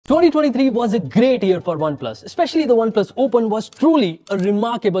2023 was a great year for OnePlus, especially the OnePlus Open was truly a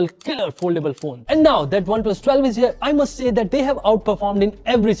remarkable killer foldable phone. And now that OnePlus 12 is here, I must say that they have outperformed in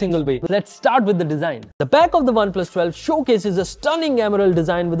every single way. Let's start with the design. The back of the OnePlus 12 showcases a stunning emerald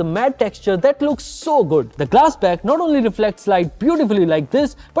design with a matte texture that looks so good. The glass back not only reflects light beautifully like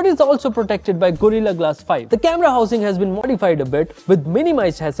this, but is also protected by Gorilla Glass 5. The camera housing has been modified a bit with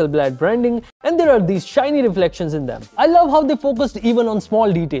minimized Hasselblad branding, and there are these shiny reflections in them. I love how they focused even on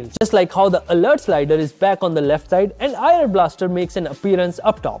small details, just like how the alert slider is back on the left side and IR blaster makes an appearance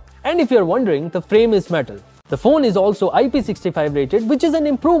up top. And if you're wondering, the frame is metal. The phone is also IP65 rated, which is an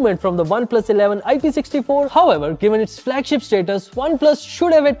improvement from the OnePlus 11 IP64. However, given its flagship status, OnePlus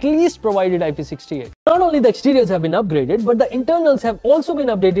should have at least provided IP68. Not only the exteriors have been upgraded, but the internals have also been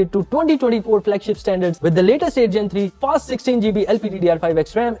updated to 2024 flagship standards with the latest 8 Gen 3, fast 16GB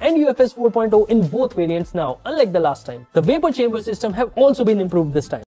LPDDR5X RAM and UFS 4.0 in both variants now, unlike the last time. The vapor chamber system have also been improved this time.